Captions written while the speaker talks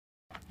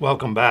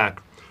Welcome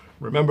back.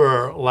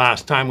 Remember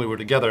last time we were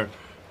together,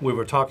 we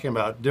were talking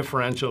about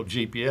differential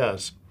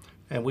GPS,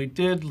 and we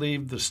did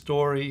leave the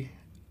story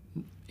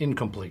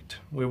incomplete.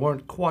 We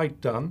weren't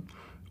quite done.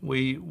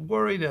 We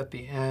worried at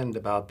the end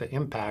about the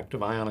impact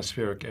of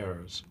ionospheric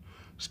errors.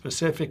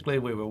 Specifically,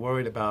 we were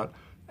worried about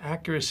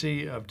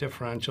accuracy of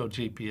differential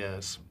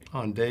GPS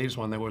on days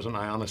when there was an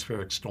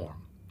ionospheric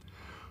storm.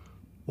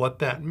 What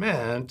that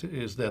meant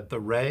is that the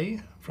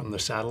ray from the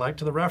satellite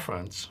to the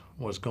reference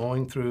was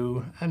going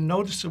through a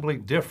noticeably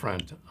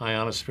different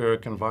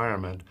ionospheric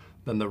environment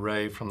than the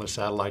ray from the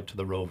satellite to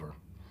the rover.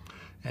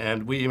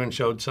 And we even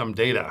showed some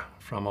data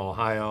from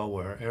Ohio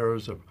where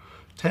errors of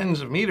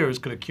tens of meters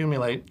could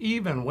accumulate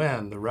even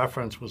when the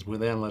reference was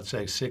within, let's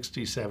say,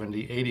 60,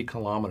 70, 80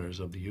 kilometers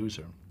of the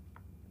user.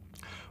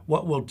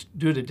 What we'll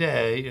do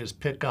today is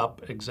pick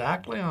up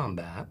exactly on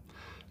that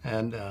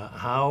and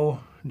how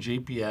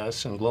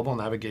GPS and global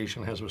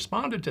navigation has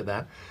responded to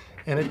that.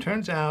 And it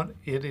turns out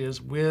it is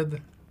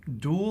with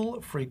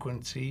dual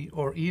frequency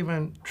or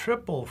even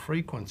triple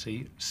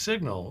frequency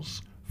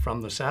signals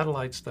from the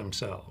satellites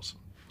themselves.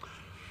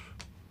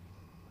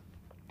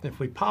 If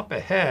we pop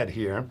ahead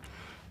here,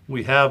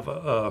 we have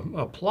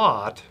a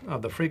plot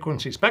of the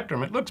frequency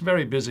spectrum. It looks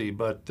very busy,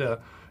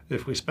 but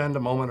if we spend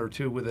a moment or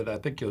two with it, I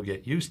think you'll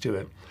get used to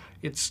it.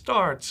 It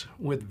starts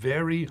with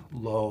very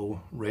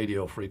low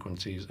radio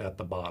frequencies at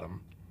the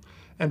bottom.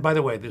 And by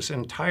the way, this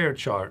entire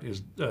chart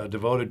is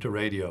devoted to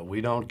radio. We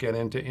don't get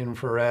into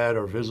infrared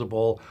or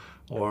visible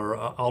or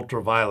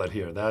ultraviolet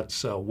here.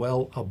 That's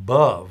well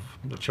above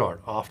the chart,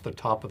 off the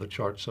top of the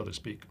chart, so to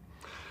speak.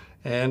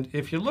 And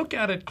if you look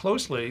at it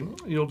closely,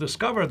 you'll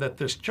discover that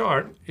this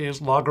chart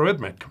is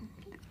logarithmic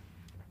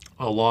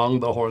along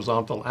the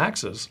horizontal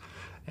axis.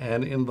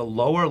 And in the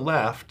lower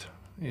left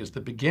is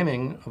the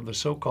beginning of the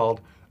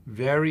so-called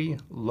very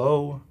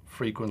low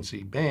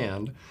frequency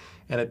band,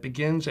 and it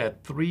begins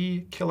at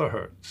 3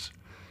 kilohertz.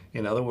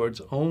 In other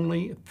words,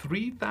 only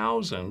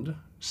 3,000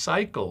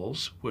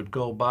 cycles would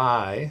go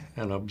by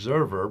an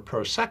observer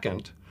per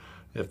second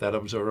if that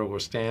observer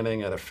was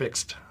standing at a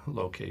fixed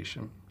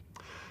location.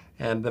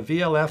 And the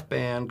VLF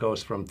band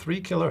goes from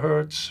 3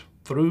 kilohertz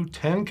through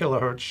 10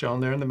 kilohertz, shown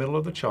there in the middle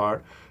of the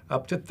chart,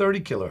 up to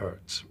 30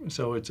 kilohertz.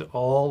 So it's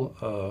all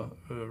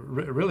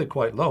really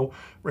quite low.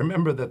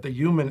 Remember that the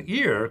human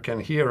ear can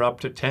hear up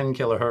to 10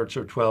 kilohertz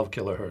or 12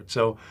 kilohertz.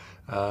 So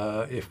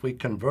if we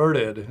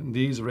converted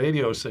these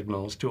radio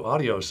signals to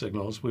audio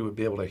signals, we would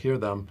be able to hear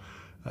them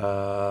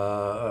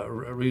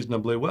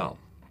reasonably well.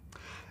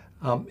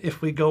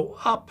 If we go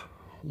up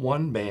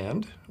one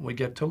band, we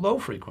get to low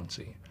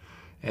frequency.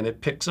 And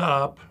it picks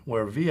up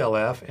where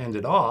VLF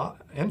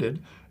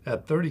ended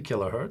at 30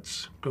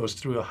 kilohertz, goes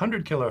through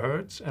 100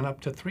 kilohertz and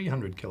up to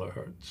 300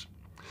 kilohertz.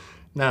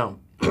 Now,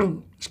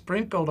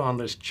 sprinkled on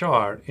this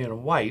chart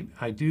in white,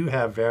 I do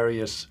have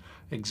various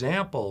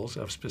examples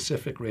of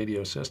specific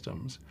radio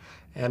systems.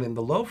 And in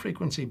the low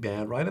frequency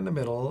band, right in the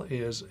middle,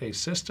 is a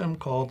system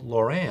called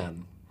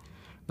LORAN.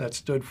 That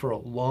stood for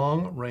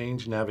long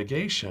range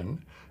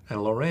navigation.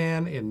 And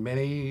LORAN, in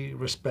many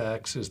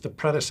respects, is the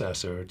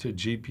predecessor to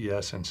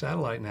GPS and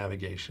satellite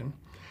navigation.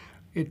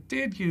 It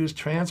did use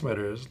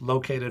transmitters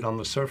located on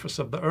the surface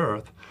of the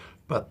Earth,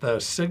 but the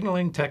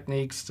signaling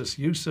techniques, this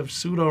use of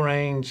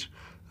pseudo-range,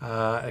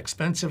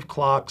 expensive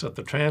clocks at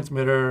the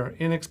transmitter,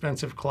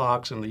 inexpensive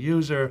clocks in the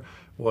user,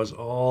 was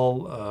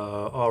all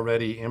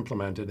already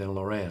implemented in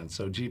LORAN.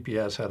 So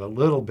GPS had a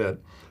little bit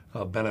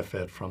of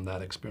benefit from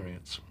that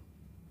experience.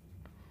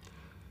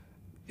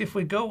 If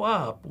we go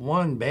up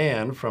one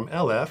band from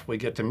LF, we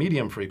get to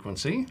medium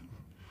frequency.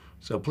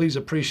 So please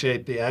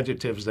appreciate the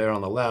adjectives there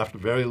on the left: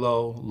 very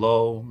low,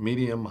 low,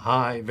 medium,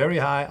 high, very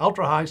high,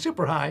 ultra high,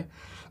 super high.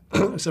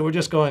 So we're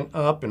just going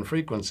up in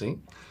frequency.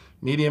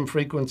 Medium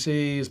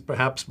frequency is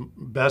perhaps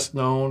best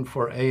known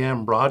for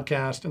AM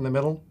broadcast in the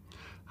middle.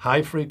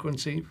 High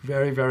frequency,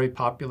 very, very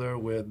popular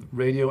with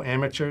radio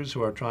amateurs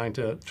who are trying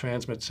to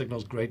transmit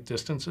signals great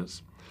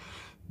distances.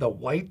 The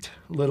white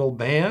little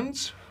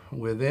bands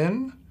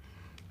within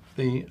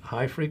the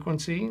high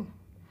frequency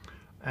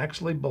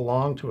actually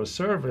belong to a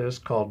service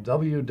called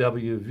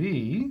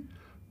WWV,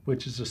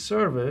 which is a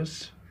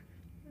service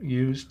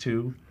used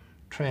to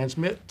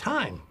transmit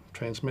time,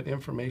 transmit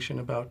information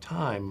about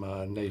time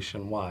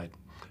nationwide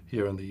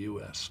here in the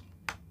US.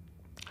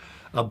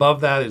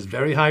 Above that is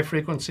very high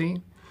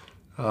frequency.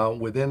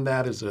 Within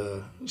that is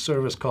a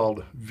service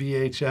called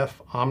VHF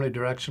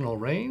omnidirectional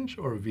range,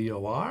 or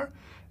VOR.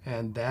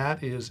 And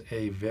that is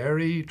a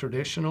very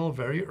traditional,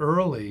 very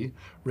early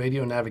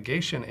radio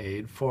navigation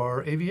aid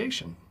for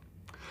aviation.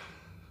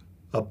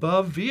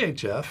 Above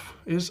VHF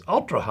is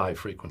ultra-high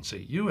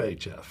frequency,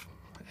 UHF.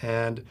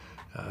 And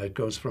it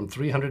goes from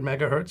 300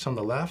 megahertz on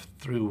the left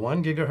through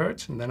 1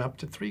 gigahertz and then up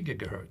to 3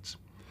 gigahertz.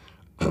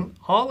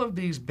 All of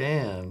these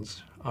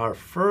bands are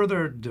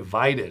further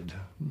divided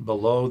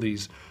below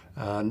these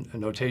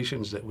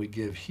notations that we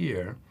give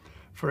here.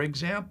 For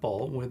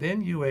example,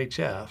 within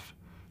UHF,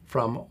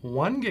 from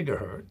 1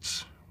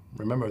 gigahertz,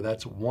 remember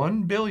that's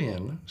 1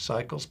 billion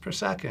cycles per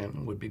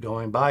second would be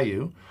going by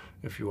you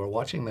if you were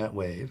watching that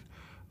wave,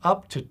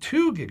 up to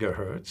 2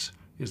 gigahertz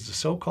is the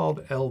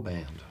so-called L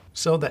band.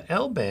 So the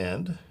L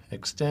band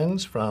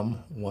extends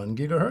from 1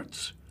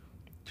 gigahertz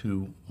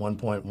to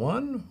 1.1,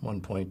 1.2,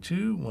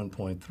 1.3,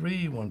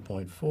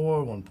 1.4,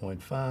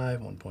 1.5,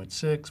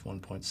 1.6,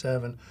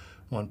 1.7,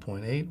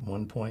 1.8,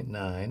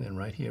 1.9, and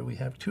right here we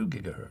have 2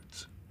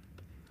 gigahertz.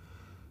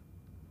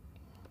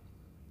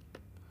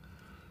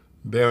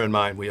 Bear in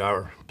mind, we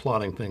are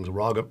plotting things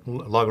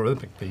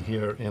logarithmically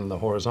here in the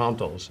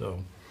horizontal,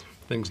 so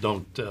things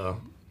don't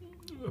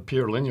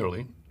appear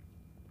linearly.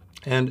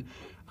 And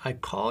I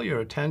call your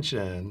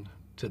attention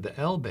to the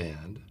L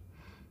band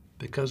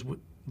because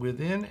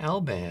within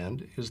L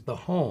band is the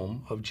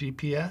home of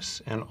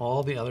GPS and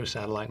all the other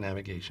satellite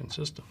navigation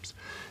systems.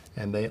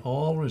 And they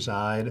all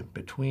reside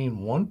between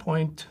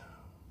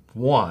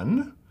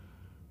 1.1,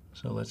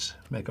 so let's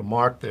make a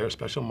mark there, a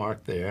special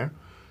mark there,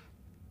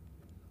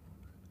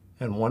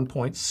 and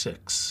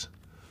 1.6.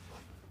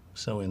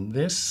 So in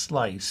this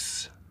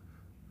slice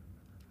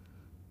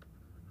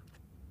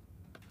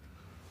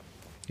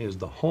is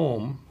the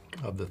home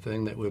of the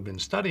thing that we've been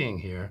studying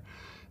here,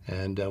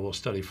 and we'll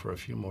study for a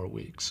few more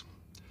weeks.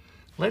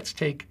 Let's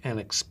take an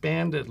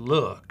expanded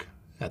look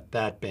at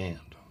that band.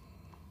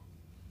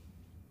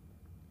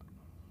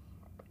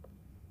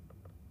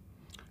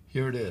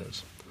 Here it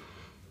is.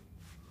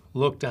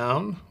 Look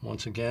down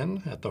once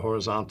again at the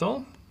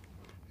horizontal,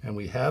 and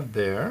we have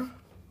there,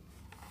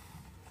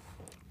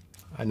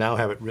 I now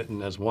have it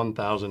written as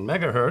 1,000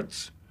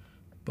 megahertz,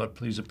 but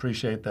please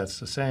appreciate that's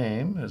the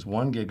same as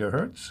 1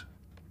 gigahertz.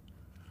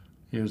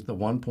 Here's the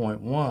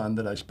 1.1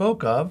 that I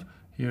spoke of.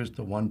 Here's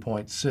the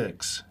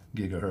 1.6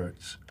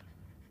 gigahertz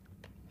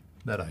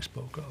that I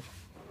spoke of.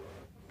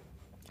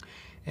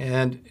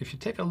 And if you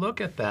take a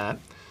look at that,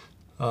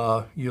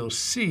 you'll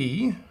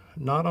see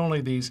not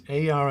only these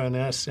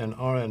ARNS and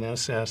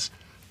RNSS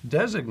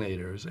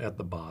designators at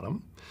the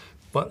bottom,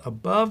 but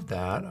above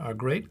that are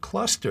great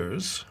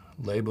clusters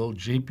labeled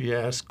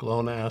GPS,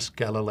 GLONASS,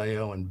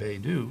 Galileo, and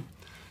Beidou.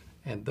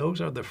 And those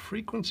are the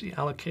frequency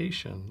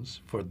allocations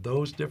for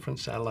those different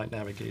satellite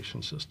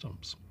navigation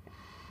systems.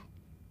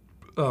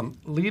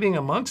 Leading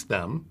amongst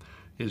them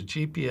is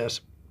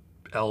GPS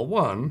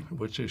L1,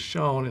 which is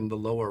shown in the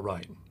lower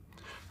right.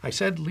 I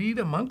said lead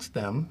amongst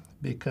them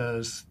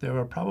because there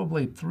are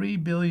probably 3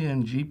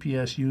 billion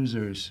GPS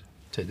users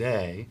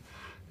today,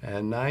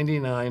 and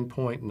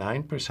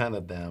 99.9%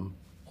 of them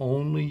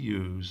only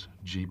use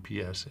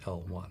GPS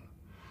L1.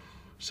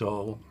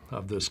 So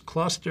of this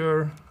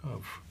cluster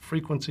of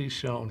frequencies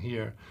shown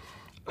here,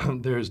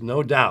 there's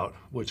no doubt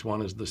which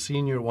one is the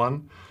senior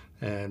one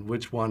and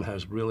which one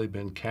has really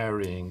been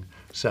carrying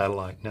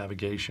satellite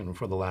navigation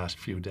for the last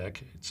few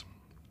decades.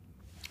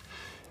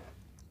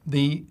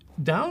 The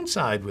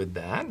downside with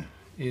that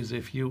is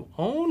if you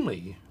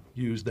only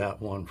use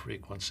that one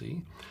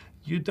frequency,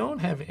 you don't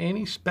have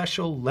any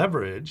special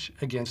leverage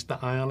against the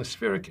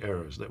ionospheric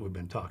errors that we've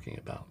been talking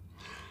about.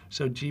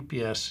 So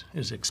GPS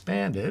is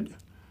expanded,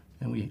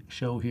 and we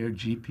show here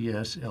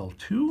GPS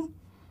L2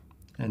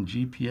 and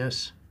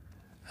GPS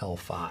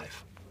L5.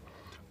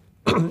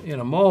 In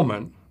a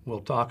moment, we'll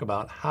talk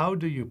about how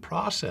do you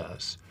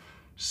process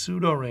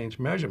pseudo-range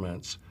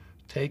measurements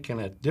taken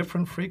at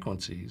different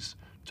frequencies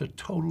to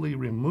totally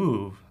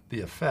remove the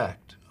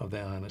effect of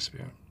the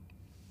ionosphere.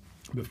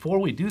 Before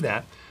we do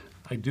that,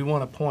 I do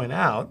want to point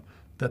out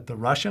that the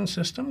Russian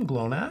system,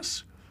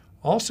 GLONASS,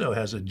 also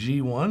has a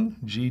G1,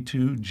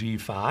 G2,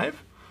 G5,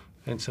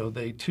 and so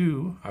they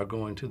too are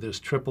going to this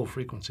triple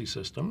frequency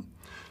system.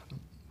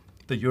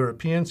 The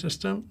European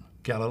system,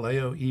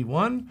 Galileo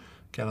E1,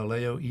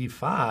 Galileo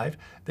E5,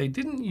 they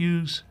didn't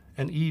use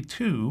an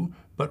E2,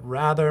 but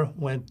rather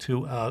went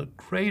to a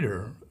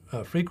greater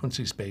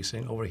frequency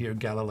spacing over here,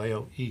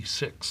 Galileo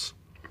E6.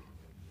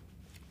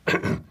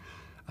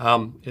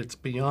 It's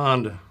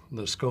beyond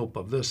the scope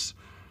of this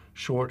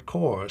short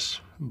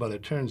course, but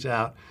it turns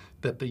out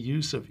that the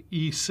use of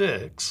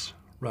E6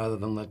 rather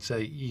than, let's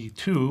say,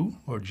 E2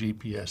 or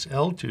GPS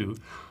L2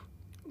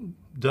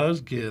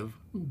 does give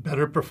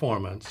better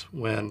performance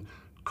when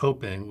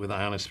coping with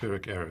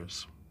ionospheric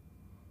errors.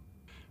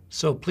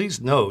 So please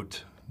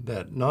note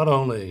that not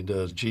only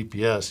does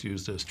GPS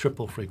use this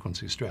triple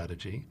frequency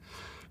strategy,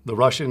 the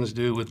Russians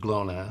do with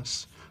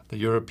GLONASS, the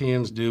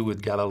Europeans do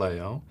with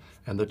Galileo,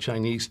 and the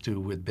Chinese do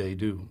with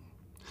Beidou.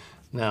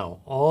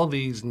 Now, all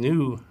these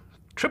new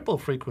triple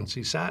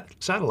frequency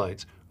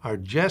satellites are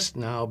just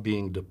now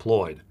being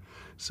deployed.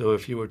 So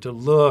if you were to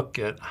look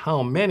at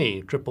how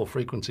many triple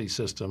frequency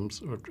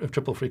systems or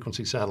triple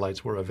frequency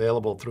satellites were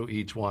available through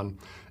each one,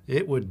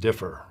 it would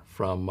differ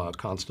from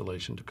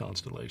constellation to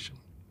constellation.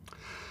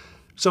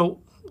 So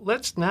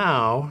let's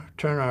now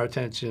turn our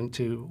attention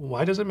to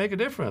why does it make a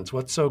difference?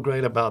 What's so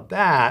great about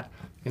that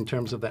in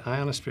terms of the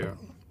ionosphere?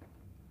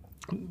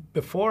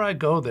 Before I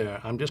go there,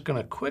 I'm just going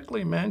to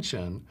quickly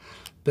mention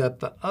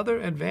that the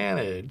other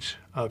advantage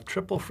of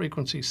triple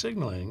frequency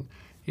signaling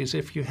is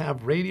if you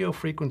have radio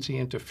frequency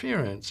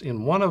interference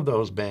in one of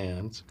those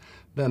bands,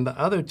 then the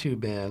other two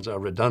bands are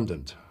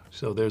redundant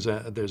So there's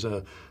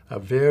a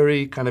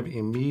very kind of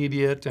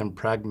immediate and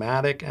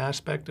pragmatic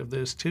aspect of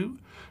this too,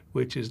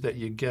 which is that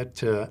you get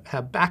to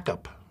have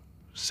backup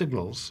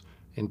signals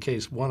in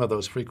case one of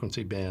those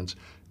frequency bands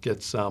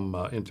gets some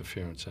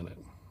interference in it.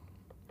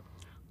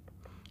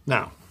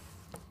 Now,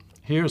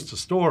 here's the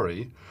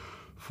story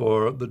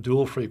for the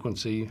dual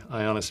frequency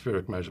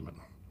ionospheric measurement.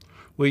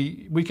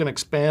 We can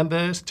expand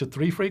this to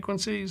 3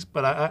 frequencies,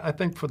 but I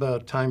think for the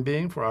time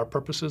being, for our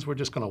purposes, we're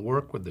just going to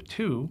work with the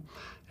 2.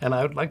 And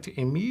I would like to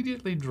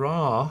immediately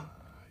draw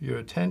your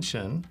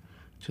attention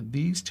to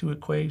these 2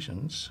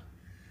 equations.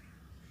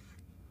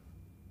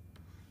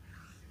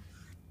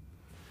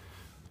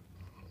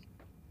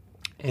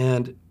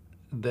 And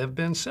they've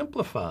been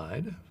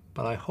simplified,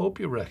 but I hope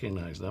you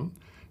recognize them.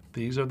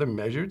 These are the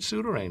measured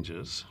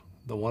pseudoranges.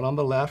 The one on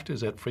the left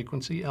is at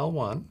frequency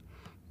L1.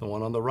 The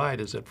one on the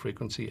right is at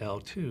frequency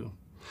L2.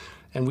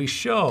 And we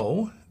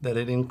show that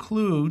it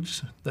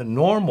includes the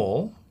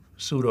normal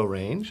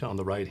pseudorange on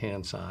the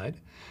right-hand side.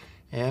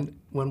 And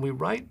when we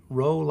write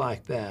rho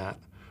like that,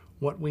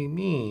 what we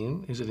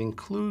mean is it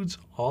includes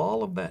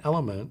all of the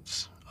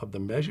elements of the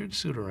measured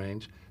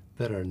pseudorange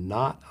that are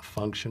not a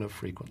function of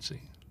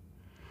frequency.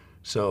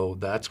 So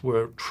that's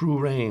where true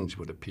range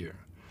would appear.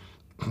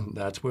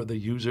 That's where the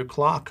user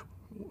clock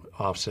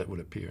offset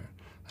would appear.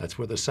 That's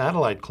where the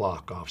satellite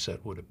clock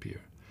offset would appear.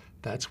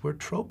 That's where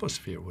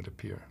troposphere would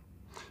appear.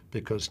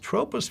 Because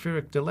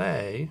tropospheric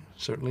delay,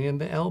 certainly in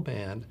the L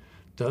band,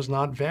 does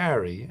not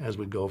vary as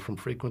we go from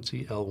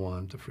frequency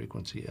L1 to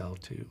frequency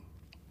L2.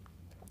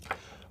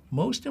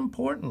 Most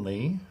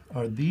importantly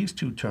are these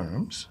 2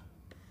 terms.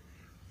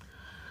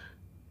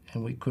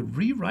 And we could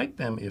rewrite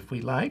them, if we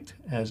liked,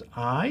 as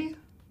I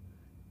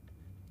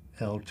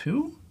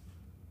L2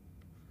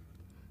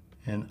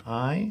 and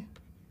I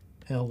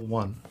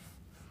L1.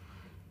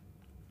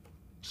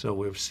 So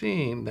we've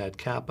seen that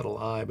capital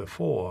I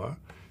before.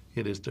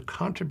 It is the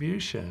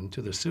contribution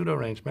to the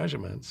pseudorange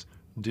measurements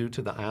due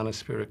to the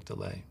ionospheric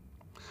delay.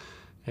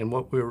 And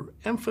what we're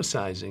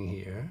emphasizing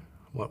here,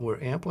 what we're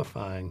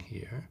amplifying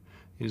here,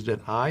 is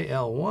that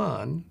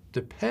IL1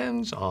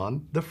 depends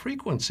on the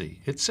frequency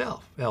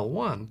itself,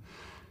 L1,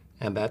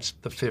 and that's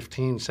the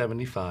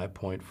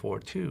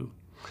 1575.42.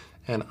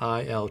 And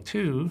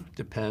IL2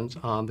 depends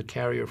on the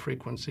carrier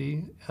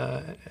frequency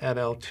at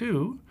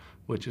L2,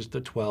 which is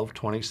the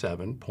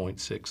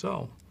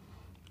 1227.60.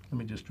 Let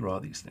me just draw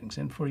these things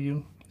in for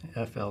you.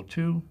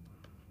 FL2,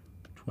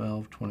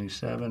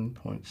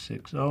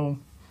 1227.60.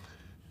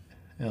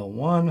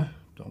 L1,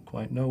 don't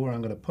quite know where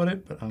I'm going to put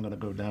it, but I'm going to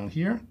go down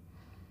here.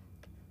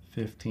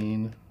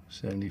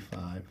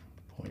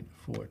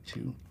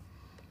 1575.42.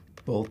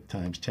 Both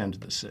times 10 to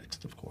the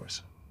 6th, of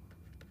course.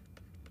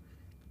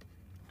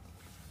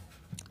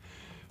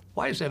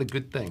 Why is that a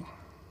good thing?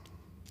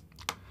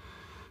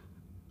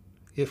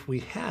 If we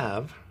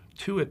have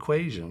 2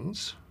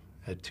 equations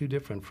at 2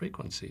 different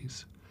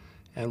frequencies,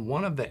 and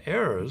one of the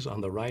errors on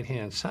the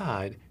right-hand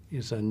side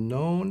is a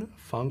known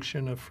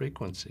function of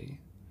frequency,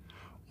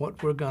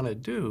 what we're going to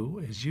do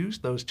is use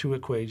those 2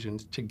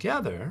 equations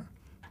together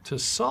to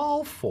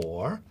solve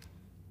for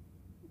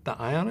the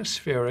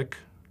ionospheric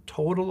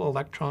total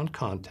electron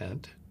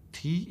content,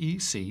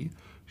 TEC,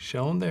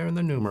 shown there in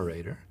the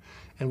numerator,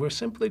 and we're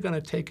simply going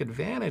to take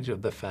advantage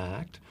of the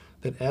fact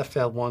that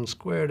FL1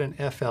 squared and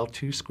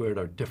FL2 squared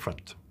are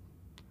different.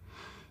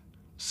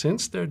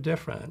 Since they're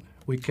different,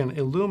 we can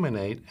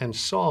illuminate and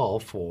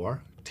solve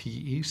for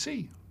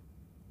TEC.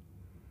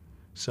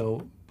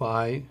 So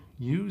by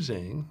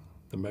using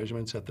the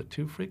measurements at the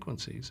 2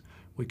 frequencies,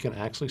 we can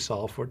actually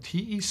solve for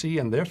TEC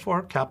and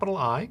therefore capital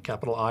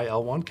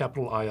IL1,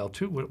 capital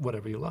IL2,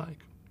 whatever you like.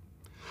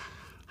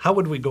 How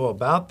would we go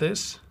about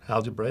this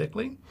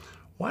algebraically?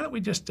 Why don't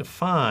we just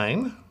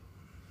define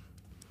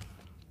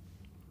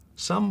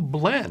some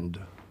blend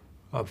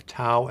of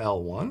tau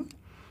L1,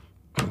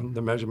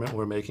 the measurement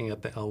we're making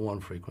at the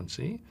L1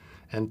 frequency,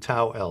 and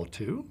tau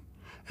L2,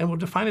 and we'll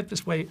define it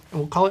this way, and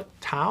we'll call it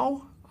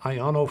tau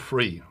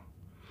iono-free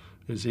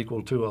is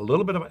equal to a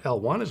little bit of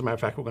L1. As a matter of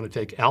fact, we're going to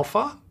take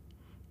alpha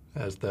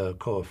as the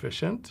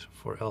coefficient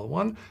for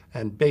L1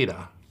 and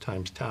beta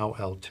times tau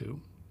L2.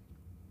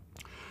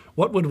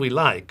 What would we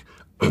like?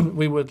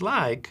 We would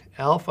like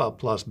alpha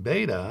plus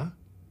beta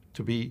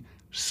to be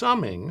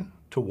summing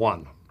to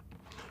 1.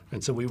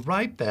 And so we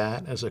write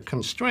that as a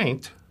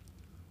constraint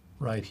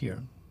right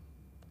here.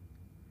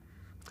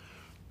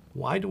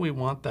 Why do we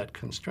want that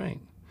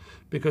constraint?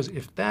 Because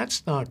if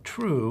that's not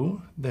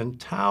true, then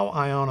tau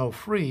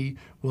iono-free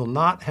will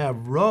not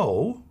have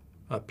rho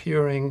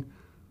appearing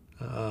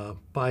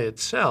by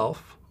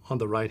itself on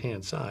the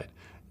right-hand side.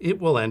 It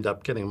will end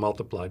up getting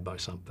multiplied by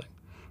something,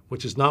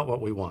 which is not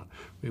what we want.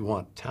 We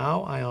want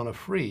tau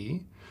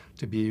iono-free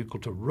to be equal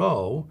to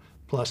rho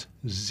plus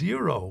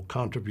 0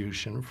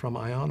 contribution from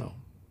iono.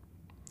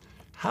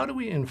 How do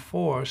we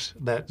enforce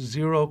that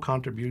 0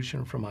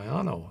 contribution from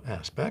iono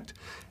aspect?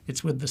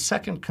 It's with the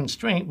second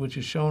constraint, which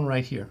is shown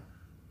right here.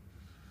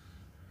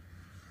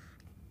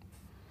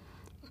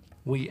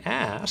 We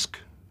ask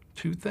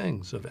 2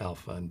 things of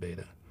alpha and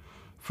beta.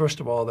 First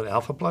of all, that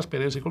alpha plus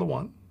beta is equal to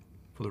 1.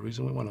 for the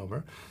reason we went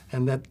over,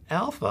 and that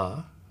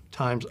alpha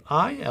times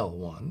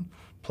IL1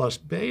 plus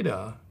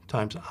beta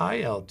times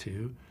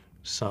IL2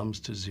 sums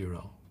to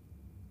 0.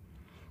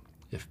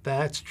 If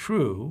that's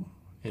true,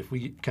 if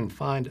we can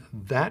find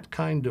that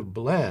kind of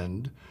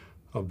blend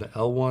of the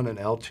L1 and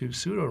L2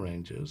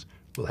 pseudoranges,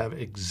 we'll have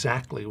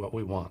exactly what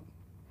we want.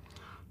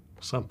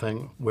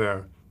 Something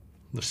where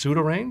the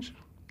pseudorange,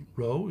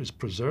 rho, is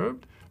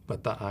preserved,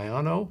 but the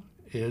iono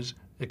is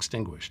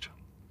extinguished.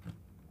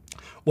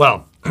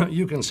 Well,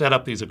 you can set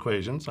up these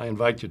equations. I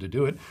invite you to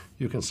do it.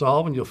 You can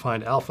solve and you'll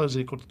find alpha is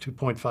equal to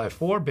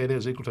 2.54, beta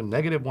is equal to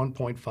negative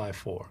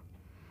 1.54.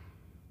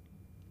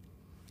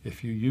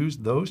 If you use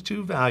those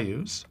two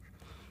values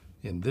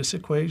in this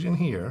equation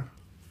here,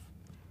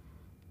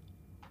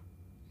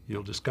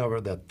 you'll discover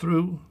that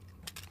through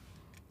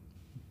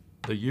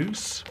the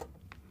use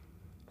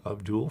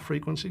of dual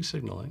frequency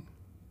signaling,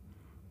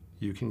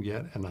 you can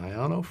get an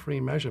iono-free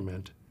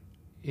measurement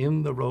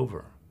in the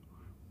rover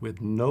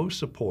with no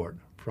support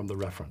from the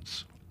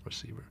reference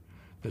receiver.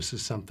 This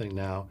is something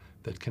now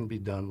that can be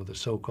done with a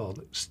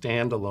so-called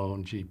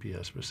standalone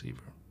GPS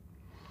receiver.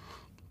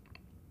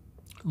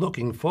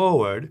 Looking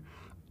forward,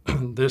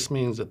 this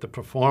means that the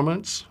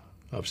performance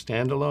of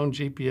standalone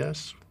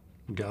GPS,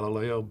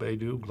 Galileo,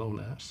 Beidou,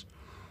 GLONASS,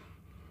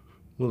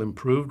 will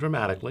improve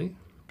dramatically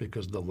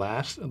because the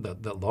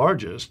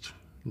largest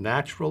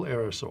natural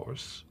error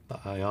source, the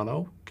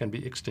iono, can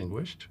be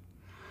extinguished,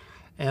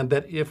 and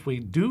that if we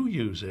do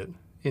use it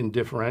in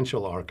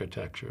differential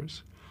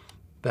architectures,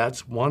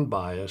 that's one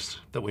bias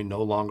that we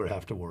no longer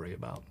have to worry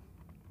about.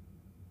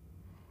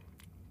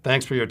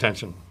 Thanks for your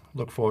attention.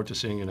 Look forward to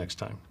seeing you next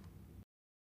time.